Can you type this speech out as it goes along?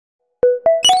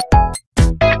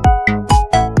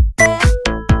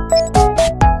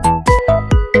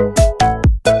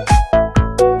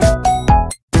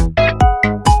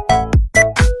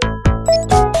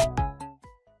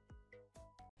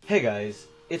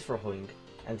it's Rojoinc,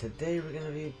 and today we're gonna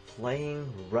be playing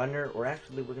Runner, or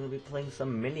actually we're gonna be playing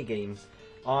some mini games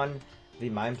on the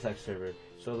Mineplex server.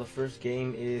 So the first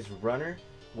game is Runner,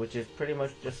 which is pretty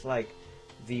much just like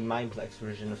the Mineplex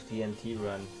version of TNT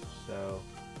Run. So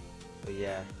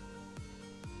yeah.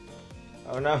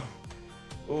 Oh no!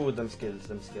 Ooh, them skills.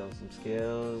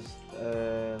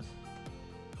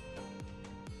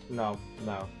 No,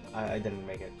 I didn't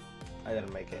make it.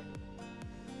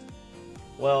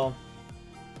 Well,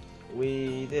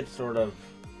 we did sort of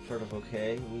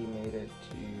okay. We made it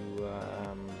to I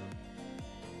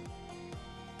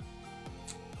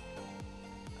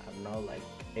don't know, like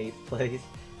 8th place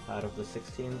out of the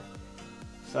 16.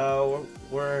 So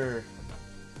we're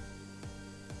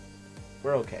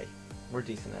okay. We're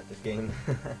decent at this game.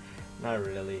 Not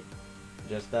really.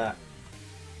 Just that.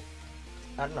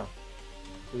 I don't know.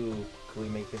 Ooh, can we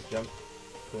make this jump?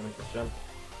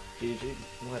 GG,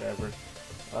 whatever.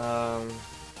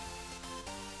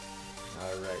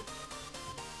 Alright.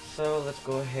 So let's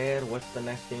go ahead. What's the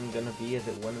next game gonna be? Is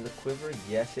it one in the quiver?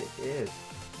 Yes, it is.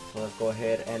 So let's go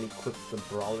ahead and equip the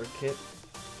brawler kit.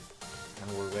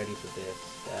 And we're ready for this,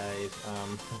 guys.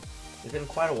 It's been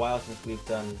quite a while since we've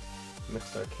done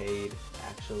Mixed Arcade,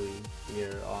 actually,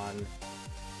 here on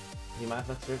the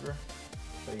Mineplex server.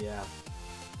 So yeah.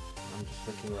 I'm just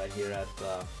looking right here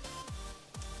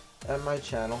at my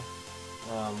channel.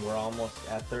 We're almost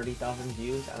at 30,000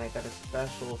 views, and I got a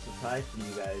special surprise for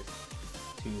you guys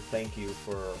to thank you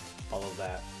for all of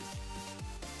that.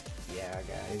 Yeah,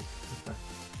 guys.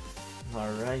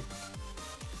 Alright.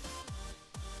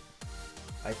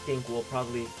 I think we'll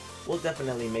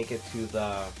definitely make it to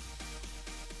the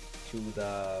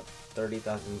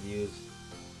 30,000 views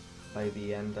by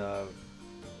the end of,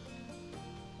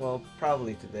 well,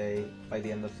 probably today, by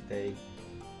the end of today.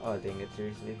 Oh dang it,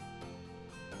 seriously.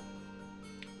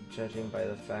 Judging by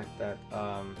the fact that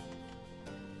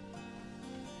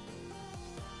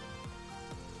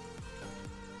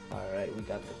alright, we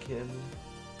got the kill.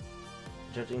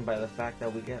 Judging by the fact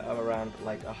that we get around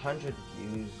like 100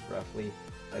 views roughly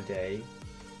a day.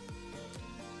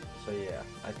 So yeah,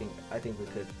 I think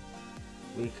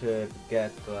we could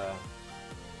get the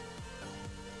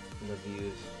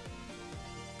views.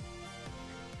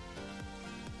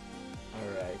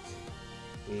 Alright,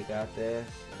 we got this,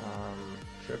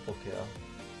 triple kill.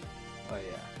 Oh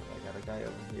yeah, I got a guy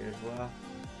over here as well.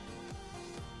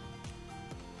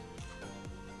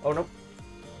 Oh nope.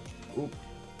 Oop.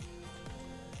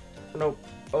 Nope.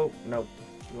 Oh nope.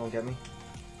 You won't get me.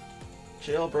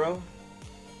 Chill, bro.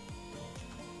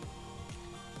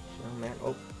 Chill, man.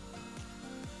 Oh.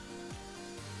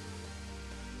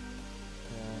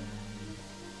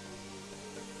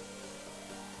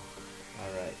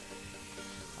 Alright.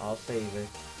 I'll save it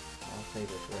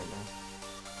right now.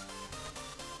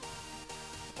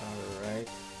 Alright.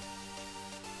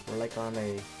 We're like on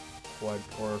a quad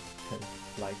or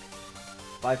like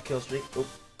 5 kill streak. Oop.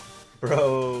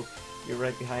 Bro, you're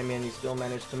right behind me and you still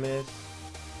managed to miss.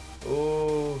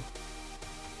 Ooh.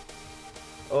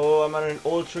 Oh, I'm on an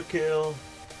ultra kill.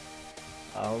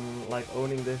 I'm like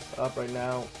owning this up right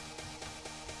now.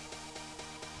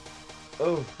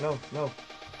 Oh, no.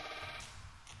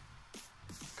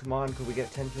 Come on, could we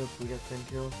get 10 kills? We get 10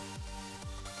 kills.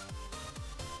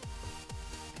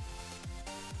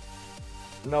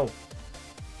 No.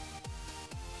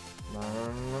 No.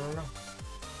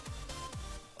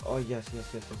 Oh, yes. 10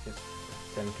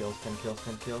 kills.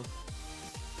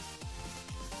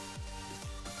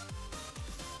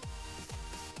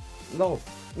 No!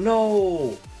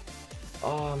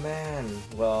 Oh, man.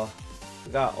 Well,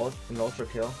 we got an ultra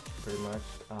kill, pretty much.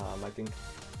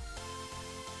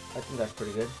 I think that's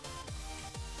pretty good.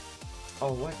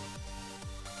 Oh, what?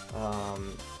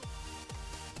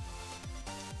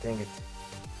 Dang it.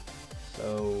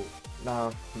 So,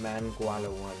 nah, Manguala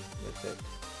won. That's it.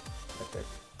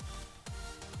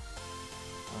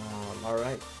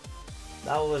 Alright.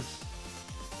 That was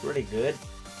pretty good.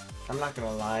 I'm not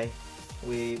gonna lie.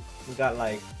 We got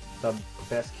like the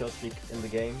best kill streak in the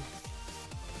game.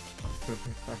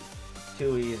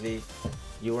 Too easy.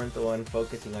 You weren't the one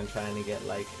focusing on trying to get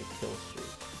like a kill streak.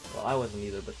 Well, I wasn't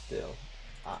either, but still.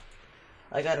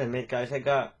 I gotta admit, guys, I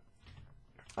got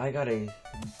a,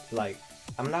 like,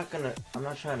 I'm not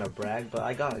trying to brag, but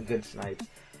I got a good snipe.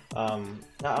 I'm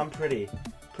pretty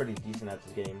decent at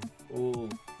this game. Ooh,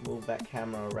 move that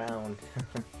camera around.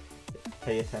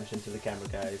 Pay attention to the camera,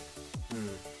 guys.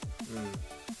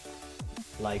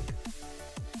 Like,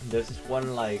 there's this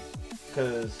one, like,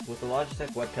 because with the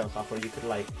Logitech webcam software, you could,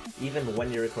 like, even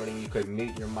when you're recording, you could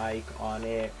mute your mic on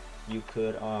it. You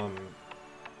could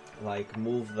like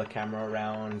move the camera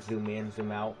around, zoom in,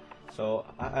 zoom out. So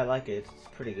I like it. It's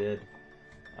pretty good.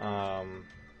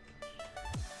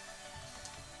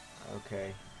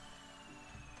 Okay.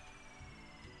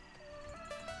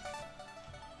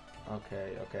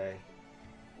 Okay, okay.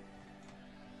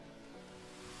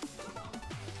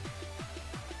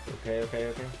 Okay, okay,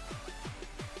 okay.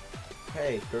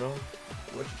 Hey, girl.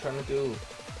 What you trying to do?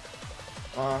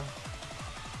 No.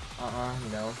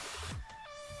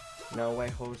 No way,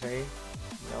 Jose.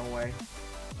 No way.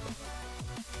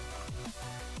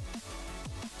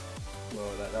 Whoa,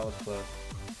 that was close.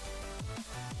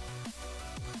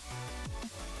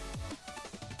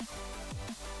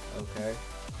 Okay.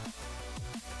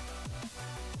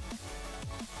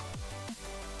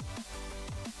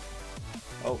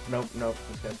 Oh, nope, nope.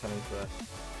 This guy's coming for us.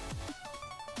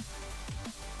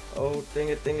 Oh, dang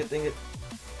it, dang it, dang it.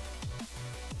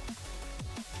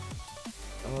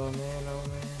 Oh, man, oh,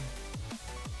 man.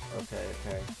 Okay,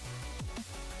 okay.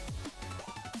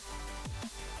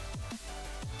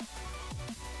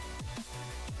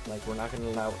 Like, we're not gonna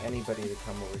allow anybody to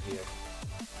come over here.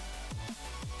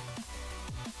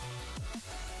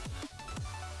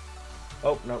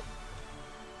 Oh, nope.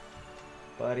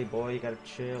 Buddy boy, you gotta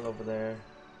chill over there.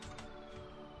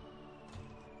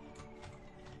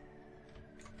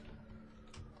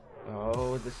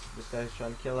 Oh, this guy's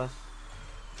trying to kill us.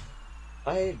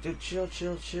 Hey, dude, chill,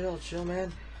 chill, chill, chill,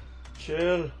 man.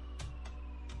 Chill.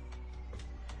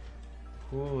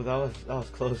 Ooh, that was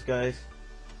close, guys.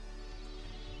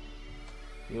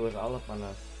 He was all up on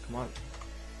us. Come on.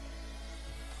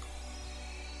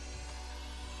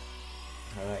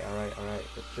 Alright, alright, alright.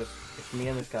 It's me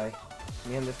and this guy.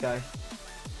 Me and this guy.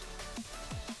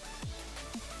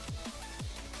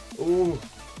 Ooh.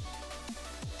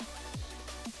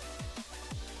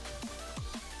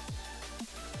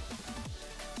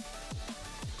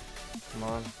 Come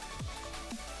on.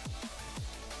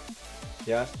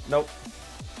 Yes. Nope.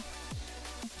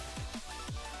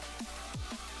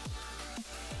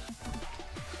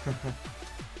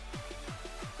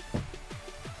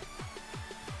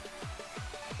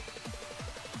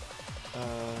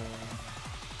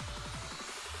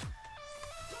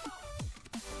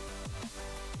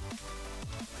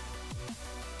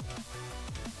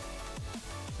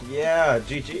 Yeah,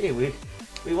 GG.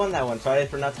 We won that one. Sorry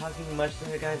for not talking much to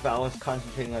the guys, but I was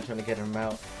concentrating on trying to get him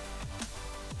out.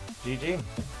 GG.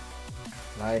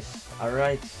 Nice.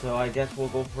 Alright, so I guess we'll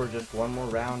go for just one more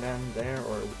round and there,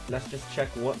 or let's just check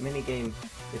what minigame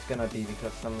it's gonna be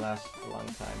because some last a long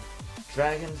time.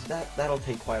 Dragons, that'll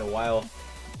take quite a while.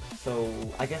 So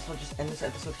I guess I'll just end this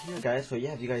episode here, guys. So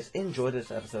yeah, if you guys enjoyed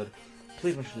this episode,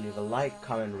 please make sure to leave a like,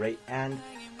 comment, rate, and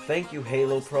thank you,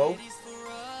 Halo Pro.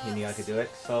 You knew I could do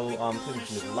it. So please make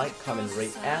sure to leave a like, comment,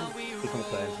 rate, and become a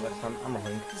player. So next time, I'm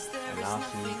Rojoinc, and I'll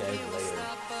see you guys later.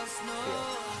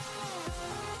 Yeah.